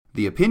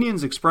The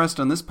opinions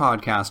expressed on this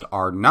podcast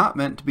are not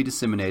meant to be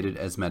disseminated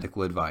as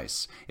medical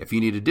advice. If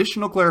you need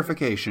additional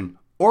clarification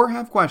or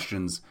have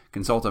questions,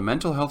 consult a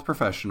mental health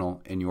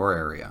professional in your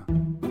area.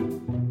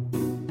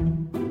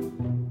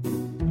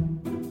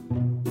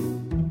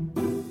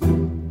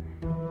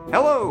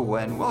 Hello,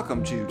 and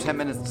welcome to 10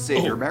 Minutes to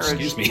Save Your Marriage.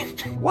 Excuse me.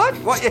 What?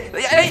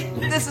 Hey,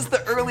 this is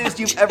the earliest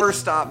you've ever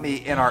stopped me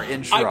in our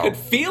intro. I could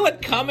feel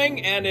it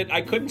coming, and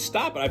I couldn't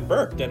stop it. I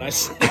burped, and I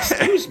said,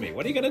 excuse me,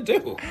 what are you going to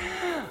do?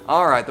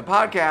 All right, the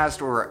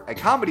podcast where a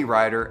comedy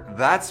writer,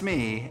 that's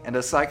me, and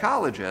a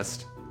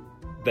psychologist...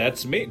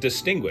 That's me.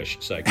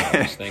 Distinguished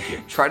psychologist, thank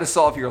you. Try to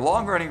solve your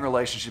long-running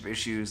relationship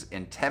issues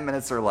in 10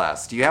 minutes or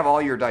less. Do you have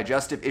all your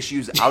digestive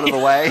issues out of the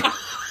way?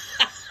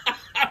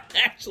 I'm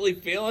actually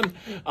feeling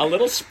a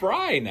little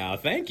spry now.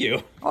 Thank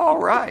you. All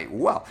right.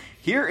 Well,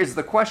 here is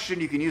the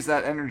question you can use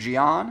that energy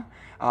on.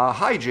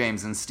 Hi,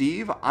 James and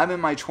Steve. I'm in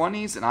my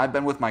 20s, and I've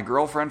been with my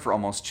girlfriend for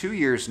almost 2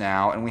 years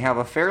now, and we have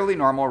a fairly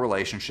normal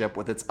relationship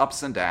with its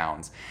ups and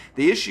downs.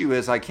 The issue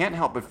is I can't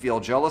help but feel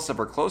jealous of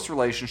her close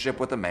relationship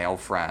with a male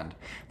friend.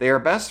 They are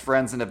best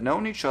friends and have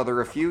known each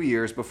other a few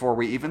years before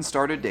we even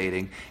started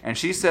dating, and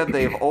she said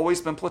they have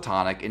always been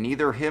platonic, and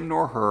neither him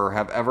nor her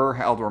have ever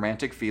held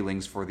romantic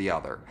feelings for the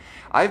other.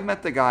 I've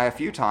met the guy a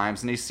few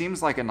times, and he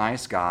seems like a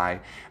nice guy,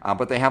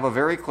 but they have a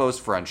very close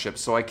friendship,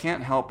 so I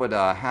can't help but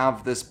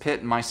have this pit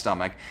in my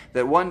stomach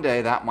that one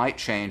day that might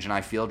change and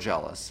I feel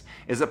jealous.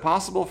 Is it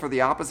possible for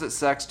the opposite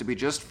sex to be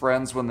just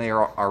friends when they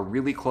are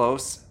really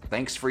close?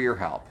 Thanks for your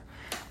help.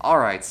 All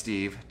right,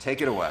 Steve,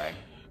 take it away.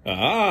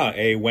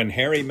 A When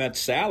Harry Met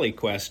Sally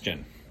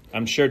question.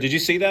 I'm sure. Did you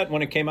see that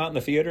when it came out in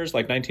the theaters,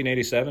 like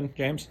 1987,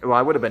 James? Well,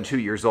 I would have been 2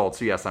 years old,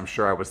 so yes, I'm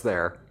sure I was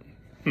there.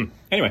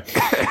 Anyway,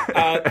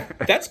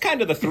 that's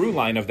kind of the through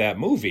line of that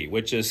movie,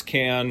 which is,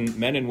 can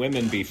men and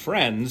women be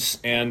friends?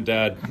 And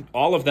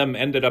all of them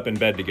ended up in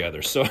bed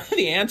together. So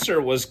the answer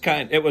was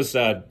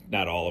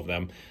not all of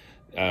them.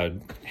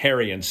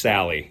 Harry and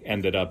Sally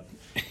ended up.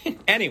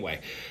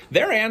 Anyway,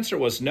 their answer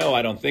was no,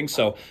 I don't think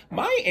so.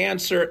 My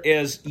answer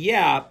is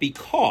yeah,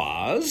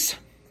 because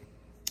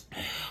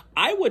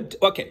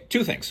okay,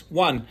 two things.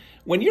 One,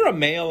 when you're a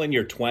male in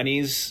your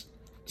 20s,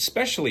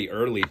 especially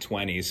early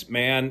 20s,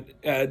 man,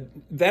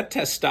 that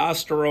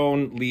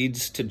testosterone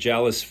leads to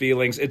jealous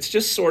feelings. It's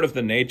just sort of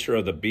the nature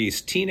of the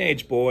beast.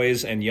 Teenage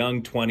boys and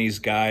young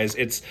 20s guys,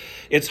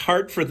 it's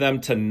hard for them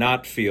to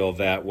not feel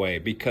that way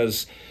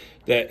because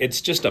it's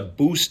just a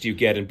boost you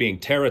get in being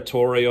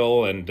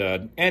territorial.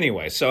 And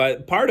anyway, so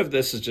part of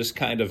this is just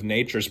kind of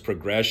nature's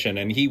progression,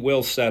 and he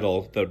will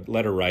settle, the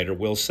letter writer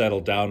will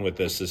settle down with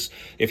this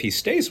if he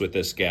stays with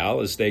this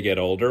gal as they get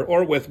older,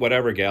 or with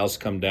whatever gals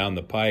come down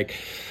the pike.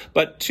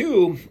 But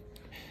two,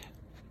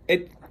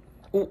 guys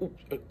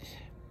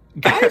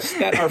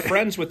that are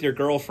friends with your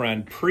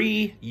girlfriend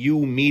pre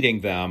you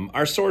meeting them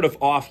are sort of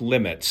off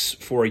limits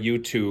for you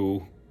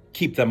to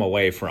keep them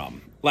away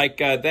from. Like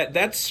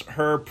that's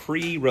her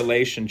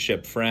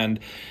pre-relationship friend,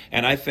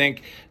 and I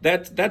think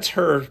that's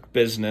her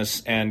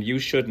business, and you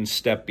shouldn't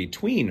step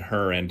between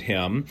her and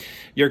him.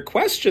 Your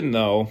question,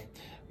 though,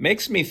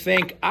 makes me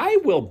think I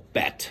will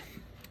bet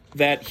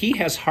that he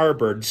has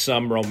harbored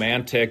some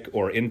romantic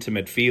or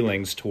intimate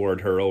feelings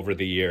toward her over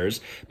the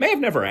years. May have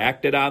never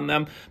acted on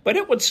them, but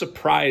it would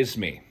surprise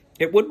me.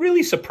 It would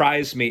really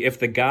surprise me if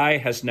the guy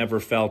has never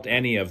felt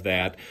any of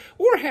that,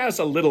 or has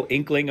a little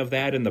inkling of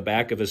that in the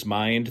back of his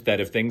mind, that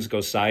if things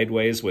go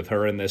sideways with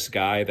her and this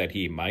guy, that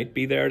he might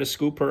be there to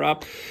scoop her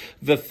up.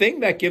 The thing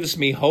that gives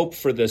me hope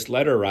for this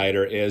letter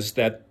writer is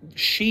that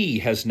she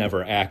has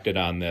never acted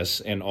on this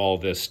in all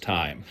this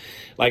time.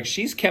 Like,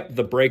 she's kept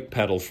the brake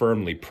pedal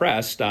firmly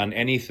pressed on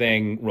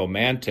anything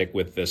romantic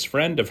with this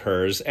friend of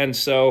hers, and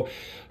so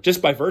just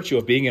by virtue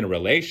of being in a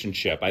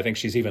relationship, I think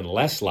she's even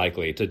less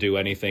likely to do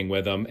anything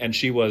with him, and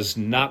she was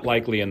not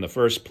likely in the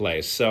first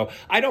place. So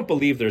I don't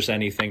believe there's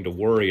anything to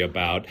worry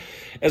about.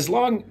 As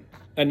long,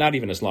 and not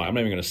even as long, I'm not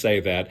even going to say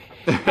that.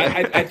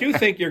 I do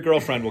think your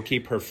girlfriend will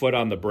keep her foot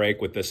on the brake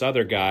with this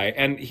other guy,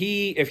 and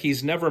if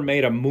he's never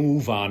made a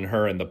move on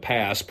her in the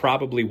past,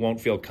 probably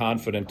won't feel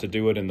confident to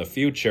do it in the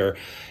future.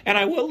 And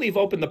I will leave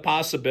open the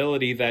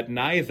possibility that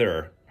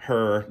neither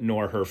her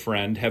nor her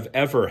friend have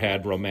ever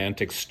had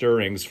romantic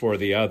stirrings for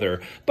the other.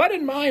 But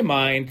in my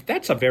mind,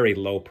 that's a very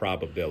low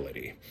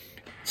probability.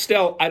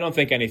 Still, I don't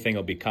think anything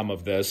will become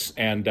of this.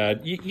 And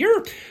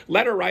you're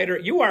letter writer,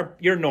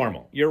 you're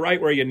normal. You're right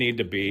where you need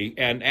to be.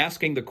 And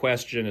asking the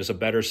question is a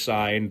better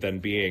sign than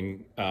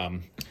being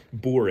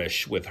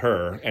boorish with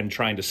her and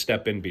trying to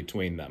step in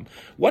between them.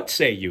 What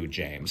say you,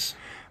 James?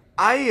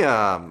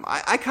 I'm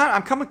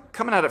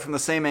coming at it from the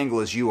same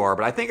angle as you are,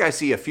 but I think I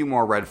see a few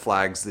more red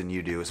flags than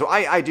you do. So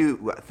I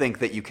do think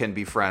that you can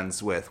be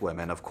friends with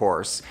women, of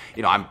course.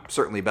 You know, I'm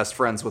certainly best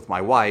friends with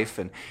my wife,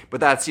 but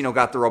that's, you know,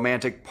 got the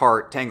romantic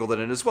part tangled in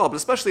it as well. But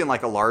especially in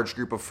like a large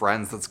group of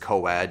friends that's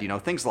co-ed, you know,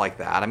 things like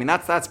that. I mean,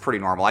 that's pretty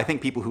normal. I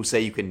think people who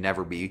say you can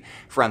never be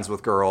friends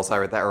with girls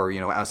or you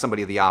know,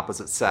 somebody of the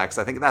opposite sex,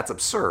 I think that's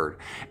absurd.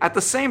 At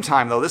the same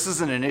time, though, this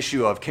isn't an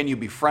issue of can you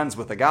be friends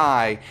with a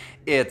guy.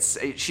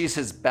 she's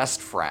his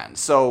best friend.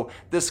 So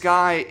this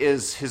guy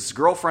is his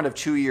girlfriend of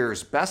 2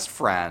 years, best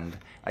friend,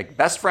 like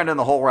best friend in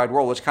the whole wide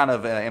world, which kind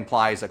of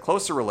implies a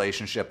closer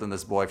relationship than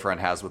this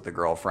boyfriend has with the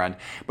girlfriend.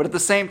 But at the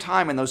same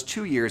time, in those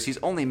 2 years, he's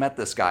only met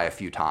this guy a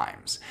few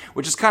times,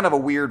 which is kind of a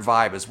weird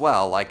vibe as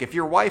well. Like if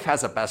your wife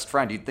has a best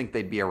friend, you'd think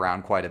they'd be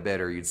around quite a bit,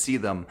 or you'd see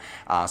them.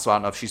 So I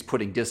don't know if she's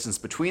putting distance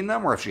between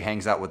them, or if she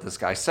hangs out with this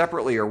guy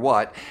separately, or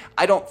what.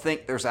 I don't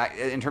think there's,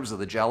 in terms of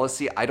the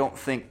jealousy, I don't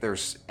think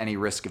there's any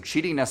risk of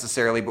cheating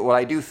necessarily. But what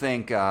I do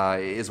think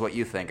is what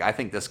you think. I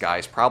think this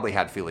guy's probably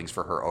had feelings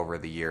for her over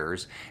the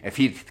years. If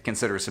he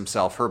considers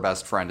himself her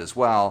best friend as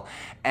well,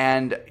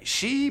 and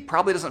she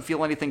probably doesn't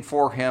feel anything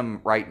for him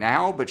right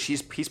now, but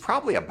he's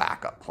probably a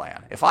backup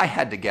plan. If I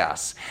had to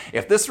guess,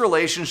 if this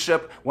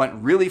relationship went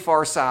really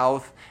far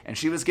south and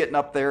she was getting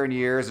up there in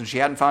years and she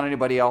hadn't found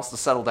anybody else to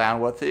settle down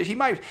with, he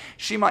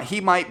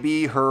might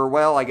be her,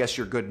 well, I guess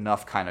you're good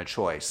enough kind of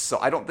choice. So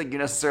I don't think you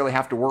necessarily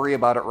have to worry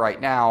about it right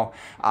now,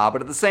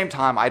 but at the same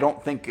time, I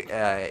don't think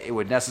it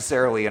would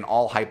necessarily, in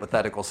all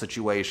hypothetical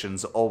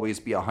situations, always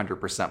be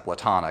 100%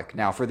 platonic.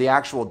 Now, for the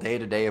actual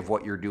day-to-day of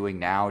what you're doing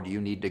now, do you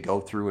need to go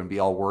through and be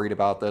all worried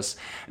about this?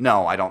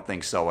 No, I don't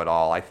think so at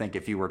all. I think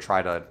if you were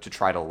try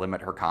to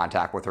limit her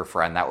contact with her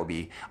friend, that would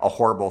be a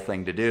horrible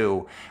thing to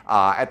do.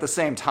 At the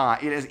same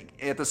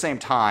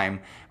time,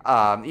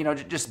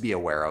 just be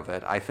aware of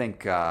it. I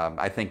think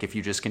if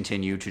you just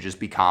continue to just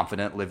be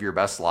confident, live your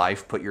best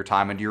life, put your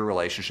time into your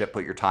relationship,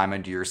 put your time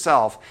into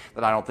yourself,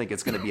 then I don't think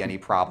it's going to be any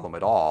problem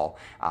at all.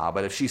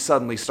 But if she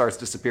suddenly starts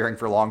disappearing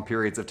for long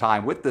periods of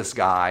time with this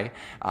guy,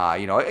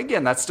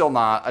 again, that's still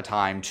not a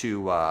time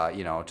to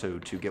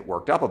get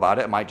worked up about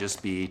it. It might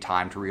just be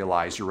time to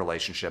realize your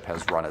relationship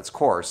has run its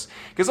course.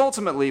 Because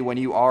ultimately, when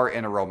you are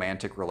in a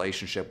romantic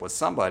relationship with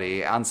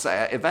somebody,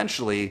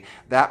 eventually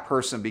that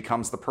person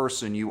becomes the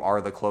person you are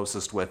the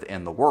closest with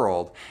in the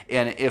world.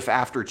 And if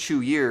after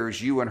 2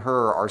 years you and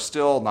her are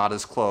still not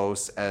as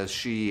close as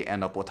she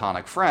and a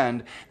platonic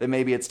friend, then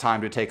maybe it's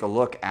time to take a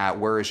look at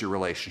where is your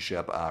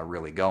relationship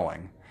really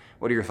going.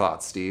 What are your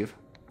thoughts, Steve?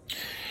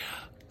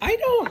 I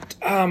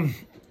don't.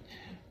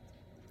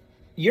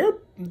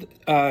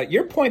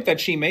 Your point that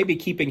she may be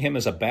keeping him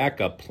as a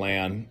backup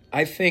plan,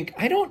 I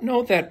don't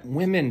know that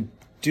women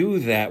do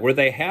that, where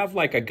they have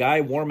like a guy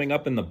warming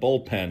up in the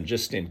bullpen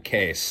just in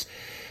case.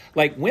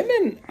 Like,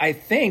 women, I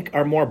think,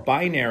 are more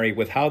binary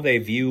with how they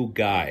view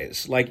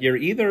guys. Like, you're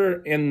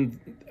either in,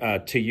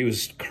 to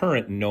use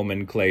current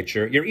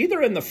nomenclature, you're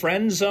either in the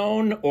friend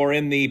zone or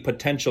in the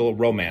potential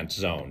romance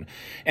zone.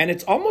 And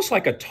it's almost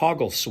like a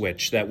toggle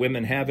switch that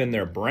women have in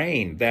their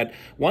brain, that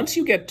once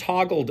you get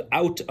toggled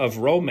out of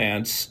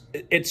romance,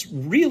 it's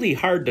really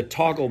hard to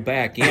toggle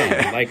back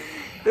in. Like,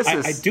 This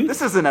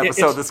is an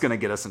episode that's going to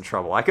get us in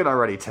trouble. I can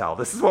already tell.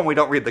 This is one we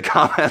don't read the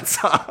comments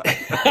on.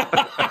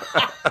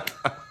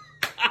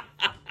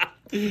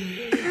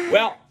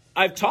 Well,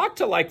 I've talked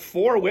to like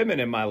 4 women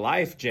in my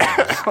life, James.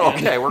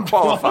 Okay, we're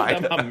qualified.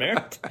 One of them I'm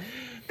married.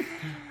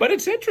 But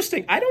it's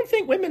interesting. I don't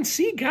think women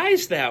see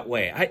guys that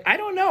way. I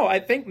don't know. I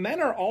think men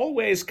are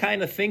always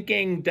kind of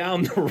thinking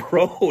down the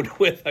road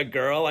with a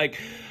girl. Like,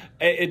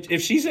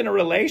 if she's in a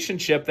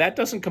relationship, that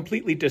doesn't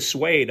completely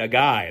dissuade a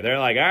guy. They're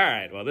like, all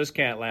right, well, this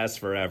can't last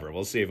forever.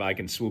 We'll see if I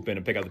can swoop in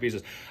and pick up the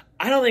pieces.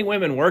 I don't think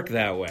women work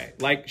that way.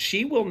 Like,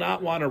 she will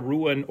not want to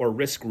ruin or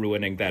risk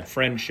ruining that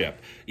friendship.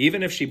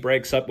 Even if she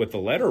breaks up with the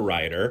letter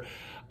writer,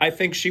 I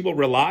think she will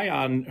rely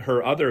on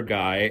her other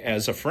guy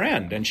as a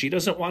friend, and she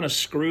doesn't want to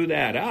screw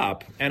that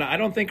up. And I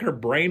don't think her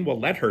brain will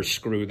let her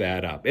screw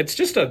that up. It's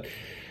just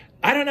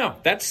I don't know.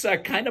 That's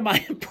kind of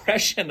my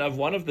impression of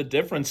one of the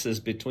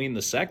differences between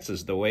the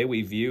sexes, the way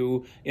we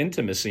view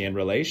intimacy and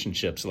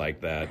relationships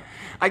like that.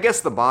 I guess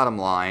the bottom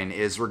line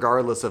is,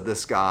 regardless of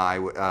this guy,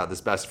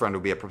 this best friend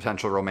will be a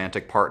potential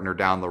romantic partner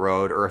down the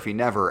road, or if he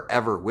never,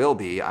 ever will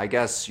be, I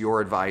guess your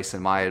advice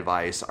and my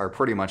advice are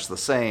pretty much the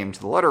same to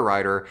the letter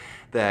writer,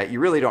 that you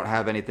really don't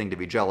have anything to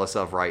be jealous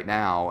of right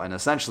now, and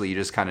essentially you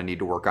just kind of need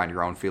to work on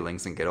your own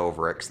feelings and get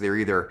over it, because there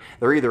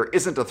either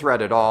isn't a threat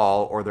at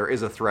all, or there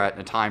is a threat in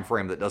a time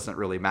frame that doesn't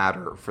really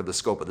matter for the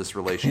scope of this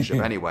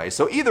relationship anyway.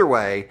 So either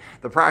way,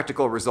 the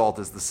practical result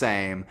is the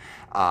same.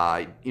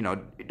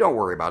 Don't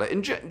worry about it.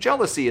 And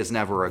jealousy is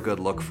never a good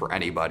look for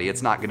anybody.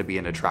 It's not going to be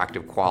an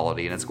attractive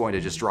quality, and it's going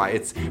to just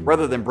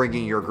rather than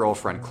bringing your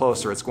girlfriend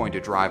closer, it's going to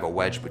drive a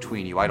wedge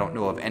between you. I don't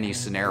know of any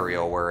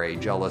scenario where a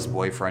jealous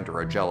boyfriend or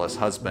a jealous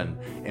husband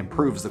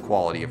improves the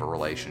quality of a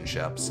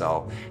relationship.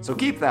 So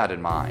keep that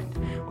in mind.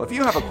 Well, if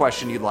you have a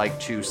question you'd like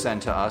to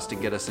send to us to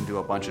get us into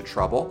a bunch of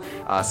trouble,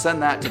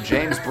 send that to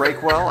James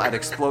Breakwell at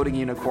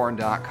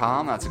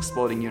explodingunicorn.com. That's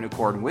exploding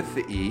unicorn with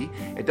the E.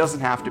 It doesn't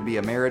have to be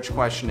a marriage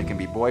question. It can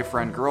be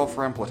boyfriend,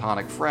 girlfriend,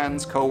 platonic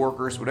friends,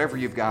 coworkers, whatever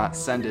you've got,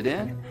 send it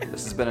in.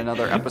 This has been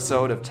another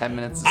episode of 10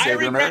 Minutes to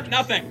Save Your Marriage. I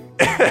regret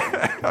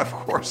nothing. Of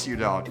course you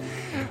don't.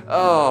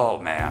 Oh,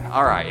 man.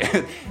 All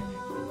right.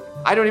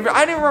 I don't even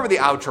remember the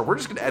outro. We're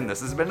just going to end this.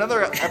 This has been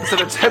another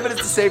episode of 10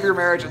 Minutes to Save Your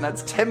Marriage, and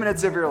that's 10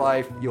 minutes of your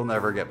life you'll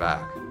never get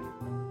back.